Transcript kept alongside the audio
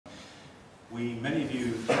Many of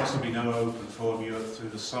you possibly know Openforum Europe through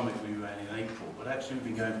the summit we ran in April, but actually we've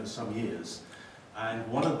been going for some years. And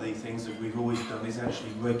one of the things that we've always done is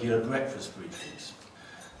actually regular breakfast briefings.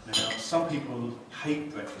 Now, some people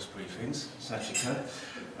hate breakfast briefings, Sachika,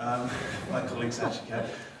 my colleague Sachika.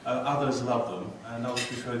 Others love them, and others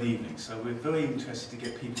prefer the evening. So we're very interested to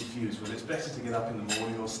get people's views, whether it's better to get up in the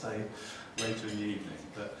morning or stay later in the evening.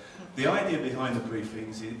 But the idea behind the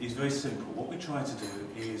briefings is very simple. What we try to do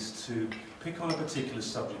is to pick on a particular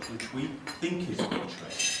subject which we think is of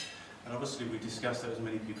interest. And obviously we discuss that with as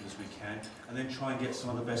many people as we can, and then try and get some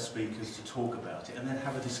of the best speakers to talk about it, and then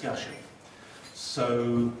have a discussion.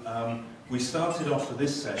 So we started off for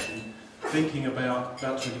this session thinking about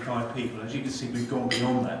 25 people. As you can see, we've gone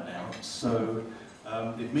beyond that now. So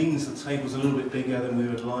it means the table's a little bit bigger than we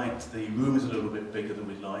would like, the room is a little bit bigger than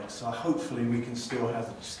we'd like, so hopefully we can still have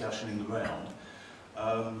the discussion in the round.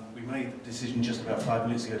 We made the decision just about 5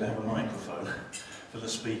 minutes ago to have a microphone for the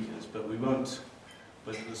speakers, but we won't.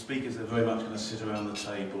 But the speakers are very much going to sit around the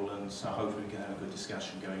table, and so hopefully we can have a good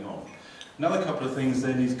discussion going on. Another couple of things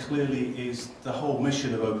then is clearly the whole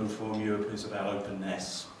mission of Openforum Europe is about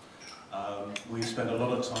openness. We've spent a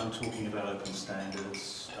lot of time talking about open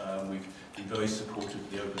standards. We've been very supportive of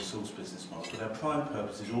the open source business model, but our prime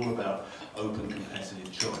purpose is all about open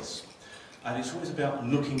competitive choice. And it's always about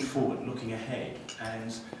looking forward, looking ahead.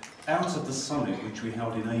 And out of the summit, which we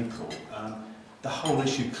held in April, the whole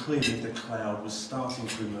issue clearly of the cloud was starting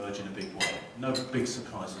to emerge in a big way. No big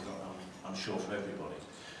surprises, I'm sure, for everybody.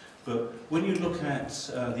 But when you look at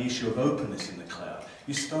the issue of openness in the cloud,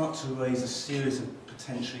 you start to raise a series of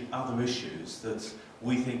potentially other issues that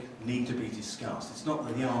we think need to be discussed. It's not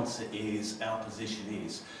that the answer is, our position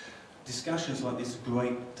is. Discussions like this are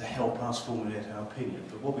great to help us formulate our opinion,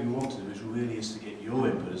 but what we want to do is to get your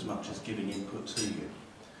input as much as giving input to you.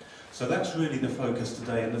 So that's really the focus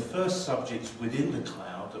today, and the first subject within the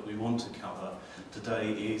cloud that we want to cover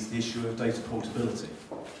today is the issue of data portability.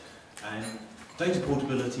 And data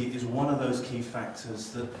portability is one of those key factors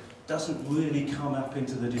that doesn't really come up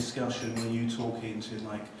into the discussion when you talk into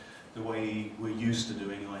like the way we're used to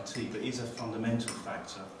doing IT, but is a fundamental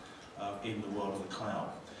factor in the world of the cloud.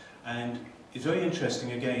 And it's very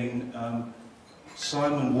interesting, again,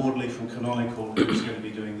 Simon Wardley from Canonical, who's going to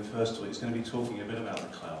be doing the first talk, is going to be talking a bit about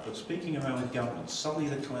the cloud, but speaking around with governance, suddenly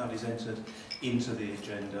the cloud is entered into the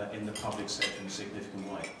agenda in the public sector in a significant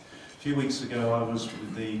way. A few weeks ago I was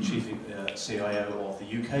with the chief CIO of the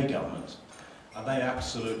UK government, and they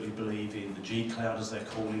absolutely believe in the G cloud, as they're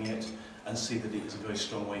calling it, and see that it is a very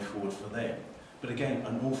strong way forward for them. But again,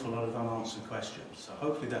 an awful lot of unanswered questions, so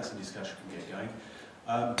hopefully that's a discussion we can get going.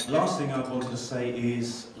 Last thing I wanted to say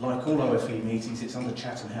is, like all OFE meetings, it's under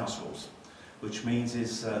Chatham House rules, which means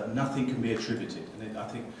nothing can be attributed. And I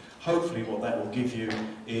think hopefully what that will give you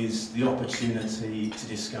is the opportunity to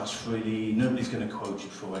discuss freely. Nobody's going to quote you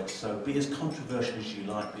for it, so be as controversial as you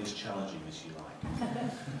like, be as challenging as you like.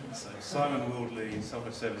 So Simon Wardley,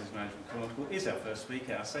 Software Services Management Canonical, is our first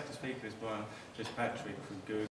speaker. Our second speaker is Brian Fitzpatrick from Google.